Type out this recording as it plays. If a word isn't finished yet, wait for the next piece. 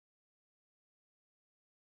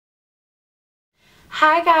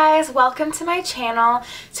Hi guys, welcome to my channel.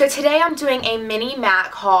 So today I'm doing a mini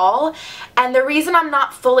MAC haul, and the reason I'm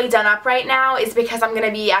not fully done up right now is because I'm going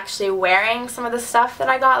to be actually wearing some of the stuff that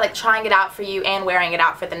I got, like trying it out for you and wearing it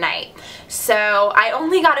out for the night. So I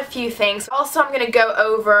only got a few things. Also, I'm going to go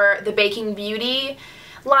over the Baking Beauty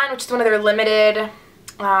line, which is one of their limited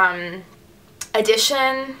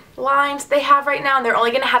edition lines they have right now, and they're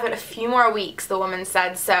only going to have it a few more weeks, the woman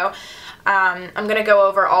said. So I'm going to go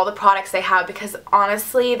over all the products they have because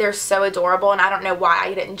honestly they're so adorable, and I don't know why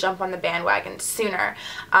I didn't jump on the bandwagon sooner.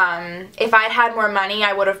 If I'd had more money,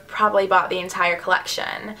 I would have probably bought the entire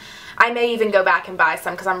collection. I may even go back and buy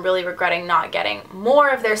some because I'm really regretting not getting more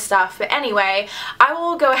of their stuff. But anyway, I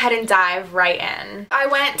will go ahead and dive right in. I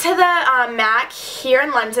went to the MAC here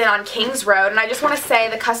in London on King's Road, and I just want to say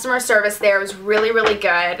the customer service there was really, really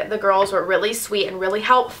good. The girls were really sweet and really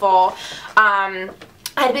helpful.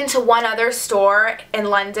 I had been to one other store in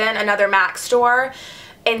London, another MAC store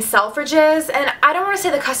in Selfridges, and I don't want to say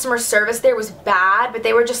the customer service there was bad, but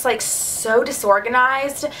they were just like so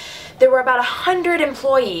disorganized. There were about 100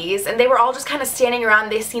 employees, and they were all just kind of standing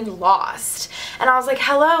around. They seemed lost, and I was like,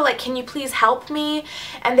 hello, like, can you please help me?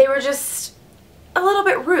 And they were just a little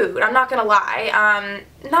bit rude, I'm not gonna lie.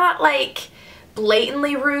 Not like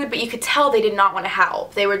blatantly rude, but you could tell they did not want to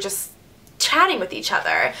help. They were just chatting with each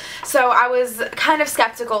other. So I was kind of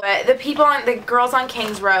skeptical, but the girls on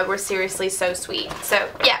King's Road were seriously so sweet. So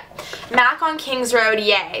yeah, MAC on King's Road,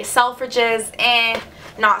 yay. Selfridges,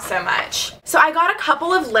 not so much. So I got a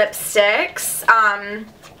couple of lipsticks.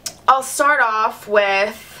 I'll start off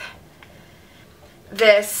with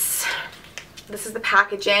this. This is the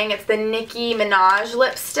packaging. It's the Nicki Minaj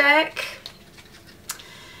lipstick.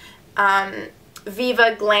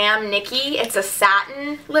 Viva Glam Nicki. It's a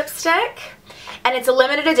satin lipstick, and it's a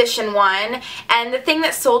limited edition one. And the thing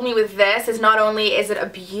that sold me with this is not only is it a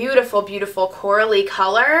beautiful, beautiful corally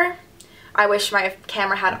color. I wish my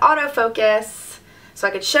camera had autofocus so I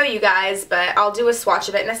could show you guys, but I'll do a swatch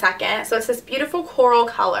of it in a second. So it's this beautiful coral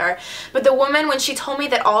color. But the woman, when she told me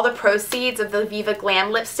that all the proceeds of the Viva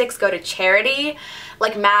Glam lipsticks go to charity,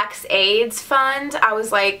 like MAC's AIDS fund, I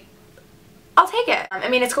was like, I'll take it. I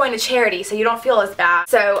mean, it's going to charity, so you don't feel as bad.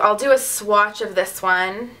 So I'll do a swatch of this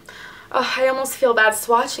one. Oh, I almost feel bad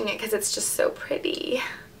swatching it because it's just so pretty.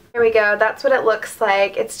 Here we go. That's what it looks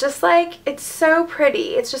like. It's just like, it's so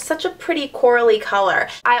pretty. It's just such a pretty corally color.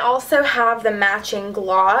 I also have the matching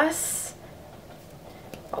gloss.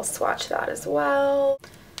 I'll swatch that as well.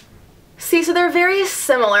 See, so they're very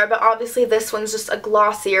similar, but obviously this one's just a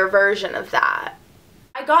glossier version of that.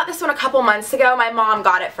 I got this one a couple months ago. My mom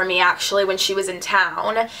got it for me actually when she was in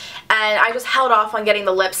town, and I just held off on getting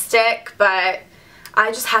the lipstick, but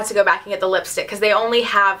I just had to go back and get the lipstick because they only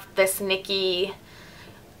have this Nicki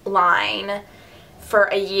line for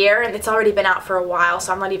a year, and it's already been out for a while,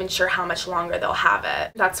 so I'm not even sure how much longer they'll have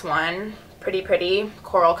it. That's one. Pretty, pretty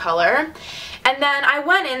coral color. And then I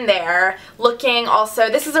went in there looking also,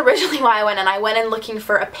 this is originally why I went in looking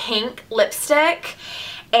for a pink lipstick.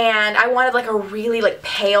 And I wanted like a really like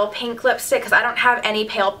pale pink lipstick because I don't have any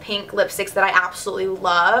pale pink lipsticks that I absolutely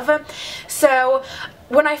love. So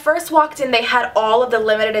when I first walked in, they had all of the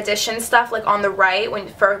limited edition stuff like on the right when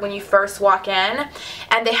you first walk in,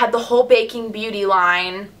 and they had the whole Baking Beauty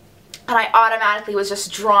line. And I automatically was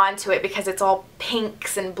just drawn to it because it's all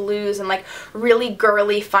pinks and blues and like really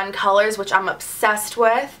girly fun colors, which I'm obsessed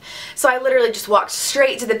with. So I literally just walked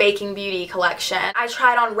straight to the Baking Beauty collection. I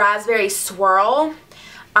tried on Raspberry Swirl.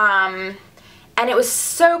 And it was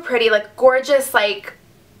so pretty, like gorgeous, like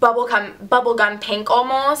bubblegum pink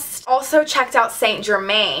almost. Also checked out Saint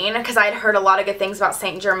Germain because I had heard a lot of good things about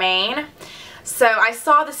Saint Germain. So I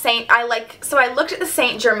saw the I looked at the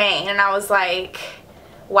Saint Germain and I was like,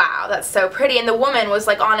 wow, that's so pretty. And the woman was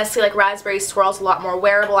like, honestly, like Raspberry Swirl's a lot more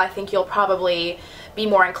wearable. I think you'll probably be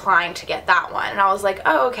more inclined to get that one. And I was like,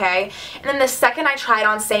 oh, okay. And then the second I tried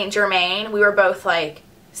on Saint Germain, we were both like,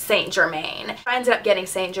 Saint Germain. I ended up getting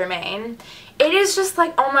Saint Germain. It is just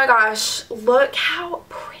like, oh my gosh, look how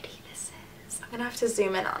pretty this is. I'm gonna have to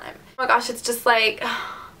zoom in on it. Oh my gosh, it's just like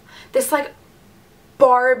this like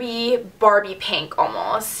Barbie pink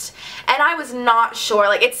almost. And I was not sure,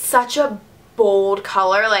 like it's such a bold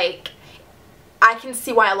color, like I can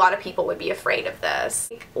see why a lot of people would be afraid of this.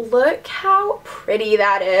 Like, look how pretty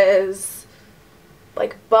that is.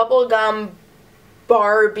 Like bubblegum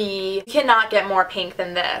Barbie. You cannot get more pink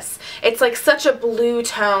than this. It's like such a blue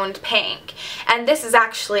toned pink. And this is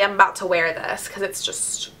actually, I'm about to wear this because it's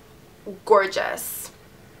just gorgeous.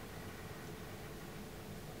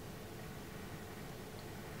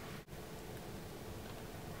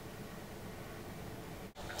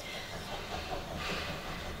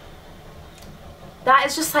 That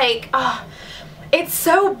is just like, oh, it's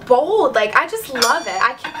so bold. Like, I just love it.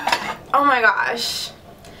 I can't, oh my gosh.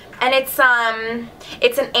 And it's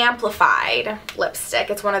an amplified lipstick.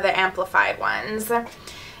 It's one of the amplified ones.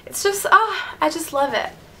 It's just, oh, I just love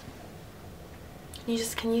it.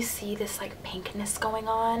 Can you see this like pinkness going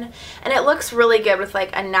on? And it looks really good with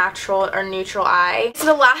like a natural or neutral eye. So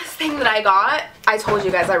the last thing that I got, I told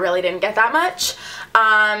you guys I really didn't get that much,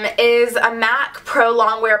 is a MAC Pro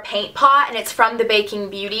Longwear Paint Pot, and it's from the Baking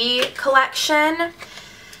Beauty collection.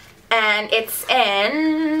 And it's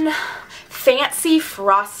in Fancy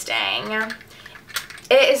Frosting.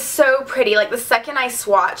 It is so pretty. Like, the second I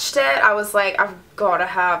swatched it, I was like, I've got to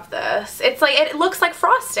have this. It's like, it looks like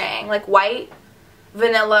frosting, like white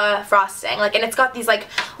vanilla frosting, like, and it's got these like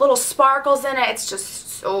little sparkles in it. It's just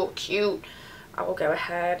so cute. I will go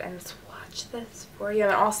ahead and swatch this for you.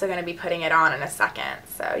 I'm also going to be putting it on in a second,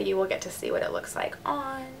 so you will get to see what it looks like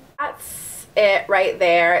on. That's it right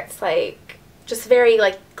there. It's like just very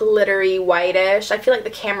like glittery whitish. I feel like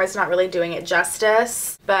the camera's not really doing it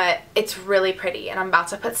justice, but it's really pretty, and I'm about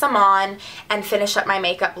to put some on and finish up my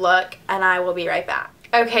makeup look, and I will be right back.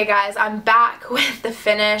 Okay guys, I'm back with the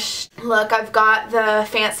finished look. I've got the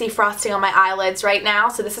fancy frosting on my eyelids right now,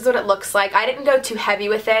 so this is what it looks like. I didn't go too heavy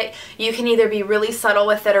with it. You can either be really subtle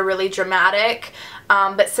with it or really dramatic,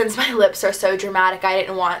 but since my lips are so dramatic, I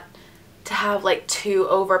didn't want to have like too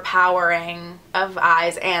overpowering of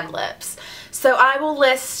eyes and lips. So I will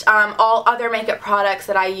list all other makeup products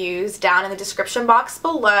that I use down in the description box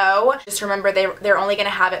below. Just remember they're only going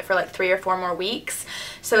to have it for like 3 or 4 more weeks.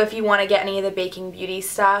 So if you want to get any of the Baking Beauty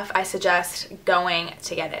stuff, I suggest going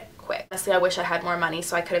to get it quick. Honestly, I wish I had more money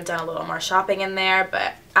so I could have done a little more shopping in there,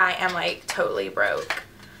 but I am like totally broke.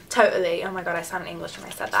 Totally. Oh my god, I sounded English when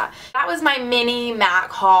I said that. That was my mini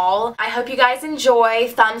MAC haul. I hope you guys enjoy.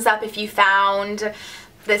 Thumbs up if you found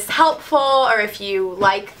this helpful, or if you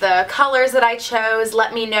like the colors that I chose.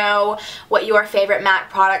 Let me know what your favorite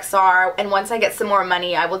MAC products are, and once I get some more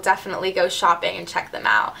money, I will definitely go shopping and check them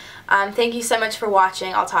out. Thank you so much for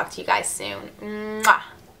watching. I'll talk to you guys soon. Mwah.